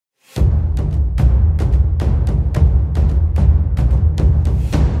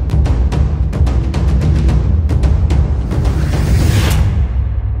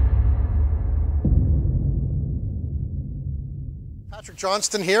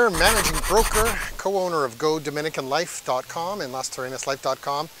Johnston here, managing broker, co-owner of GoDominicanLife.com and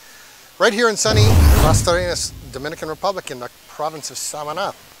LasTerrenas.life.com, right here in sunny Las Terrenas, Dominican Republic in the province of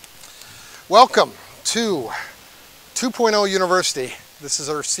Samana. Welcome to 2.0 University. This is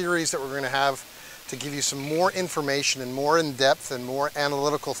our series that we're going to have to give you some more information and more in-depth and more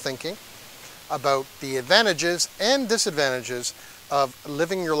analytical thinking about the advantages and disadvantages of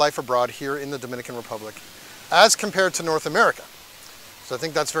living your life abroad here in the Dominican Republic as compared to North America. So I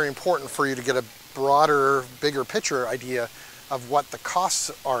think that's very important for you to get a broader, bigger picture idea of what the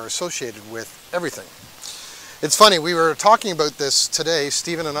costs are associated with everything. It's funny, we were talking about this today,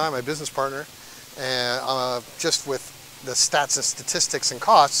 Stephen and I, my business partner, and just with the stats and statistics and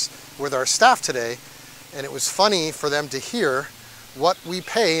costs with our staff today, and it was funny for them to hear what we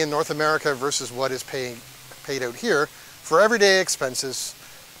pay in North America versus what is paid out here for everyday expenses,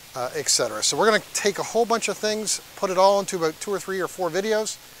 etc. So we're going to take a whole bunch of things, put it all into about 2 or 3 or 4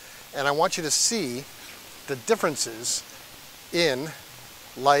 videos, and I want you to see the differences in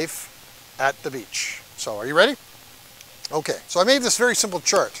life at the beach. So are you ready? Okay, so I made this very simple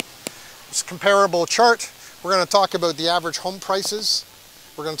chart. It's a comparable chart. We're going to talk about the average home prices.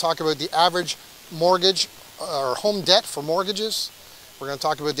 We're going to talk about the average mortgage or home debt for mortgages. We're going to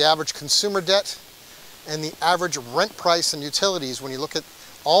talk about the average consumer debt and the average rent price and utilities when you look at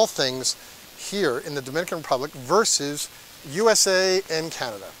all things here in the Dominican Republic versus USA and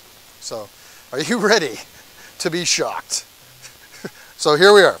Canada. So, are you ready to be shocked? So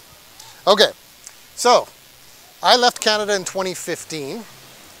here we are. Okay, so I left Canada in 2015,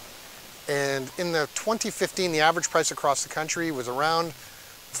 and in the 2015 the average price across the country was around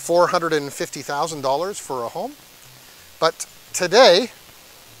 $450,000 for a home. But today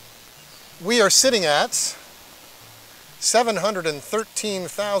we are sitting at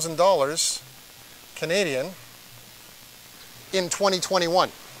 $713,000 Canadian in 2021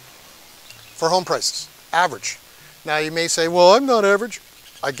 for home prices, average. Now you may say, well, I'm not average.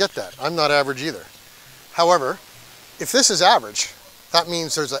 I get that, I'm not average either. However, if this is average, that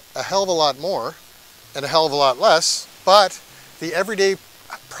means there's a hell of a lot more and a hell of a lot less, but the everyday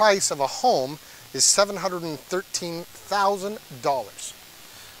price of a home is $713,000.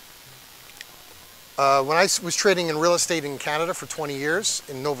 When I was trading in real estate in Canada for 20 years,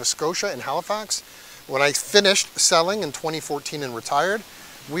 in Nova Scotia, in Halifax, when I finished selling in 2014 and retired,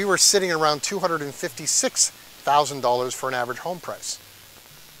 we were sitting around $256,000 for an average home price.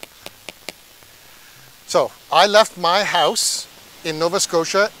 So I left my house in Nova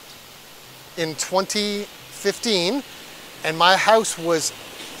Scotia in 2015, and my house was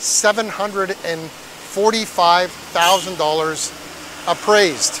 $745,000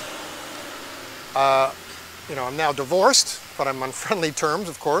 appraised. I'm now divorced, but I'm on friendly terms,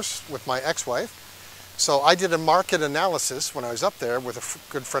 of course, with my ex-wife. So I did a market analysis when I was up there with a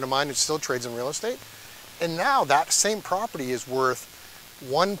good friend of mine who still trades in real estate. And now that same property is worth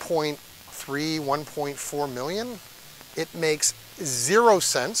 1.3, 1.4 million. It makes 0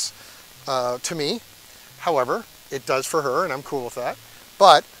 cents to me. However, it does for her, and I'm cool with that.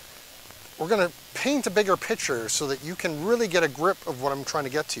 But we're going to paint a bigger picture so that you can really get a grip of what I'm trying to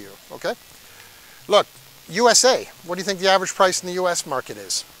get to you, okay? Look, USA, what do you think the average price in the US market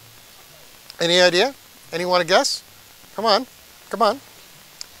is? Any idea? Anyone want to guess? Come on, come on.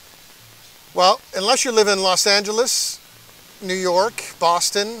 Well, unless you live in Los Angeles, New York,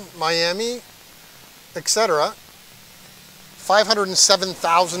 Boston, Miami, etc.,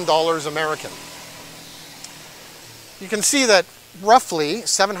 $507,000 American. You can see that roughly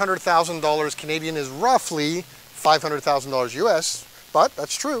 $700,000 Canadian is roughly $500,000 US, but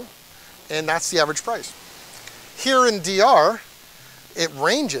that's true, and that's the average price. Here in DR, it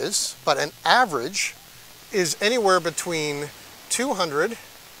ranges, but an average is anywhere between $200,000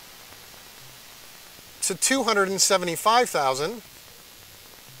 to $275,000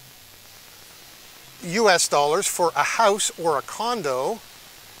 US dollars for a house or a condo.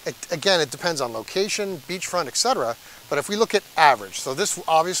 Again, it depends on location, beachfront, etc. But if we look at average, so this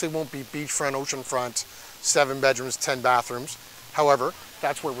obviously won't be beachfront, oceanfront, 7 bedrooms, 10 bathrooms. However,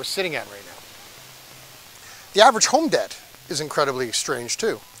 that's where we're sitting at right now. The average home debt is incredibly strange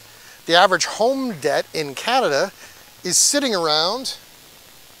too. The average home debt in Canada is sitting around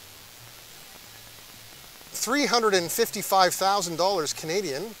 $355,000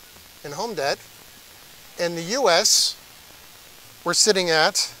 Canadian in home debt. In the US, we're sitting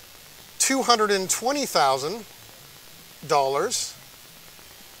at $220,000,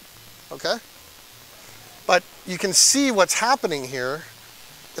 okay? But you can see what's happening here.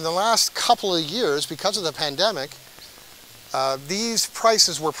 In the last couple of years, because of the pandemic, these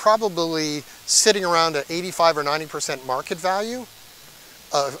prices were probably sitting around at 85 or 90% market value.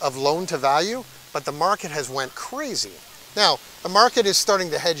 of loan to value, but the market has went crazy. Now, the market is starting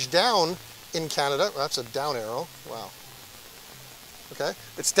to hedge down in Canada. Well, that's a down arrow. Wow. Okay,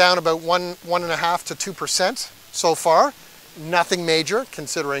 it's down about 1.5% to 2% so far. Nothing major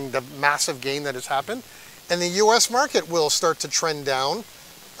considering the massive gain that has happened. And the US market will start to trend down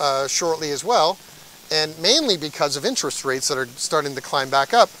shortly as well, and mainly because of interest rates that are starting to climb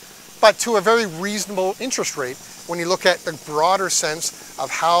back up, but to a very reasonable interest rate when you look at the broader sense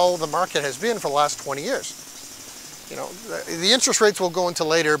of how the market has been for the last 20 years. You know, the interest rates will go into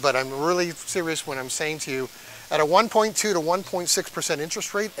later, but I'm really serious when I'm saying to you, at a 1.2 to 1.6%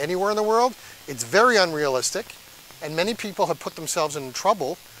 interest rate anywhere in the world, it's very unrealistic, and many people have put themselves in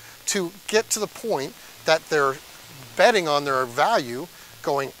trouble to get to the point that they're betting on their value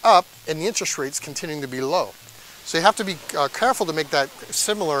going up and the interest rates continuing to be low. So you have to be careful to make that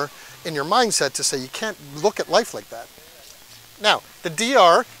similar in your mindset to say you can't look at life like that. Now, the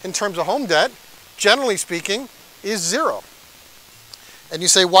DR in terms of home debt, generally speaking, is zero. And you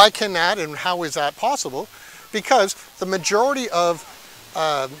say, why can that and how is that possible? Because the majority of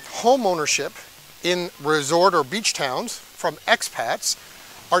home ownership in resort or beach towns from expats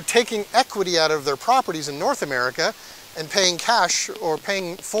are taking equity out of their properties in North America and paying cash or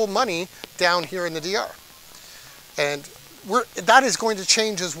paying full money down here in the DR. And that is going to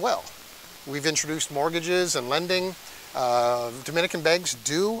change as well. We've introduced mortgages and lending. Dominican banks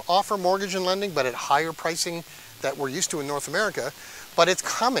do offer mortgage and lending, but at higher pricing that we're used to in North America. But it's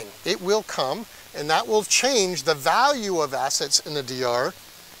coming. It will come, and that will change the value of assets in the DR.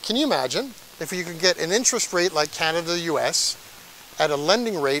 Can you imagine if you could get an interest rate like Canada, US, at a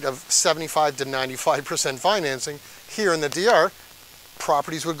lending rate of 75 to 95% financing here in the DR,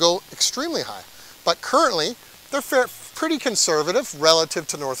 properties would go extremely high. But currently, they're pretty conservative relative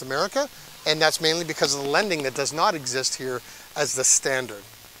to North America, and that's mainly because of the lending that does not exist here as the standard.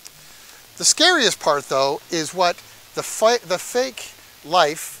 The scariest part, though, is what the fake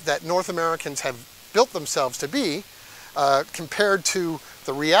life that North Americans have built themselves to be compared to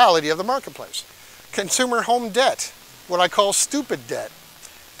the reality of the marketplace. Consumer home debt, what I call stupid debt.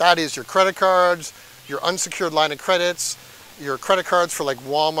 That is your credit cards, your unsecured line of credits, your credit cards for like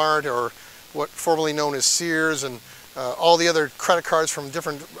Walmart or what formerly known as Sears, and all the other credit cards from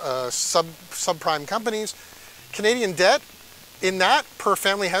different subprime companies. Canadian debt in that per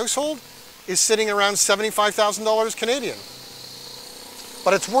family household is sitting around $75,000 Canadian.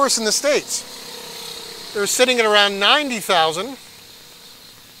 But it's worse in the States. They're sitting at around 90,000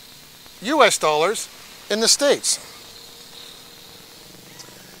 US dollars in the States.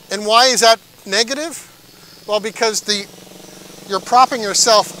 And why is that negative? Well, because you're propping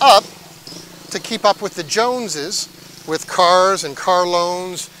yourself up to keep up with the Joneses with cars and car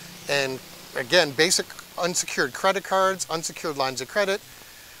loans and, again, basic unsecured credit cards, unsecured lines of credit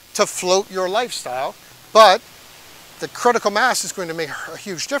to float your lifestyle. But the critical mass is going to make a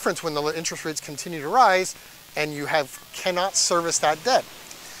huge difference when the interest rates continue to rise and you cannot service that debt.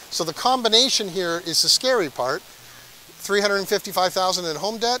 So the combination here is the scary part. $355,000 in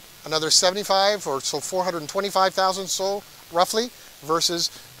home debt, another $75,000 or so $425,000 so roughly versus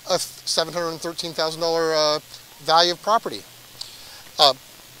a $713,000 value of property.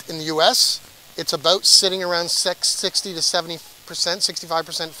 In the US, it's about sitting around 60 to 70%,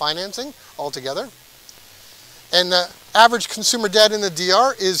 65% financing altogether. And the average consumer debt in the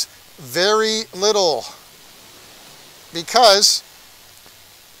DR is very little because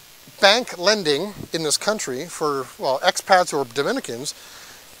bank lending in this country for, well, expats or Dominicans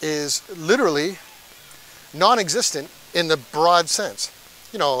is literally non-existent in the broad sense.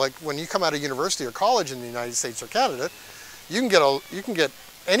 You know, like when you come out of university or college in the United States or Canada, you can get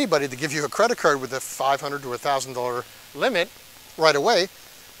anybody to give you a credit card with a $500 to $1,000 limit right away,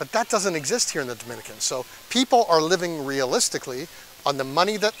 but that doesn't exist here in the Dominican. So people are living realistically on the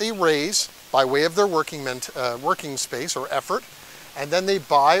money that they raise by way of their working space or effort, and then they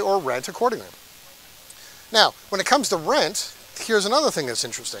buy or rent accordingly. Now, when it comes to rent, here's another thing that's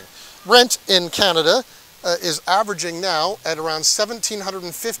interesting. Rent in Canada is averaging now at around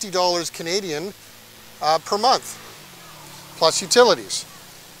 $1,750 Canadian per month, plus utilities.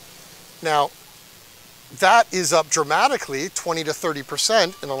 Now, that is up dramatically, 20 to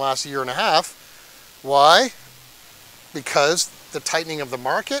 30% in the last year and a half. Why? Because the tightening of the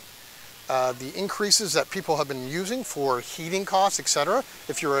market, the increases that people have been using for heating costs, etc.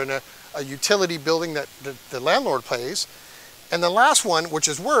 If you're in a utility building that the landlord pays. And the last one, which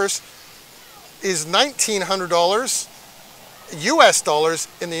is worse, is $1,900 US dollars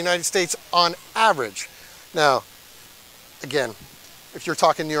in the United States on average. Now, again, if you're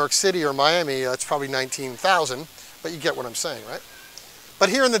talking New York City or Miami, it's probably 19,000, but you get what I'm saying, right? But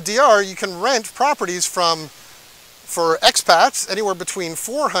here in the DR, you can rent properties for expats anywhere between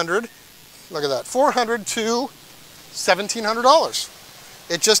 $400, look at that, $400 to $1,700.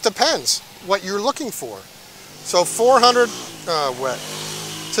 It just depends what you're looking for. So $400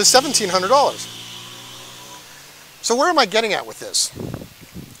 to $1,700. So where am I getting at with this?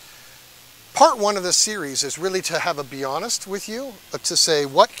 Part one of this series is really to have a be honest with you, to say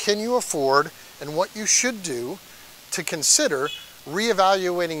what can you afford and what you should do to consider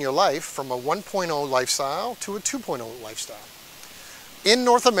reevaluating your life from a 1.0 lifestyle to a 2.0 lifestyle. In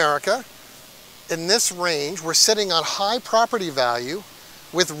North America, in this range, we're sitting on high property value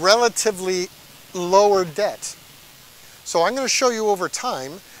with relatively lower debt. So I'm going to show you over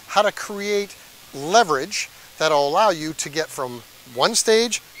time how to create leverage that will allow you to get from one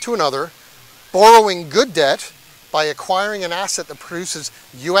stage to another, borrowing good debt by acquiring an asset that produces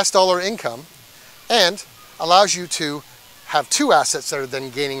US dollar income and allows you to have two assets that are then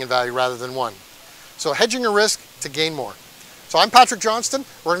gaining in value rather than one. So hedging your risk to gain more. So I'm Patrick Johnston.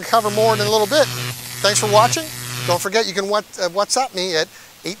 We're going to cover more in a little bit. Thanks for watching. Don't forget you can WhatsApp me at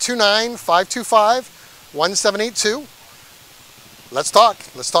 829-525-1782. Let's talk.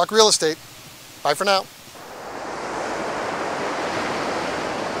 Let's talk real estate. Bye for now.